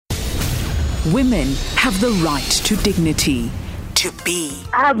Women have the right to dignity, to be.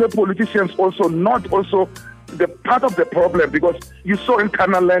 Are the politicians also not also the part of the problem? Because you saw in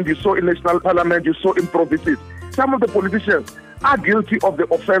Canaland, you saw in National Parliament, you saw in provinces, some of the politicians are guilty of the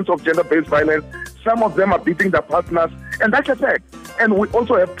offense of gender-based violence. Some of them are beating their partners, and that's a fact. And we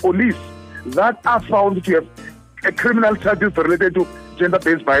also have police that are found to have criminal charges related to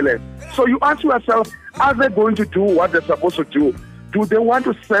gender-based violence. So you ask yourself, are they going to do what they're supposed to do? Do they want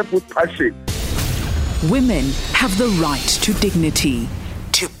to serve with passion? Women have the right to dignity,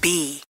 to be.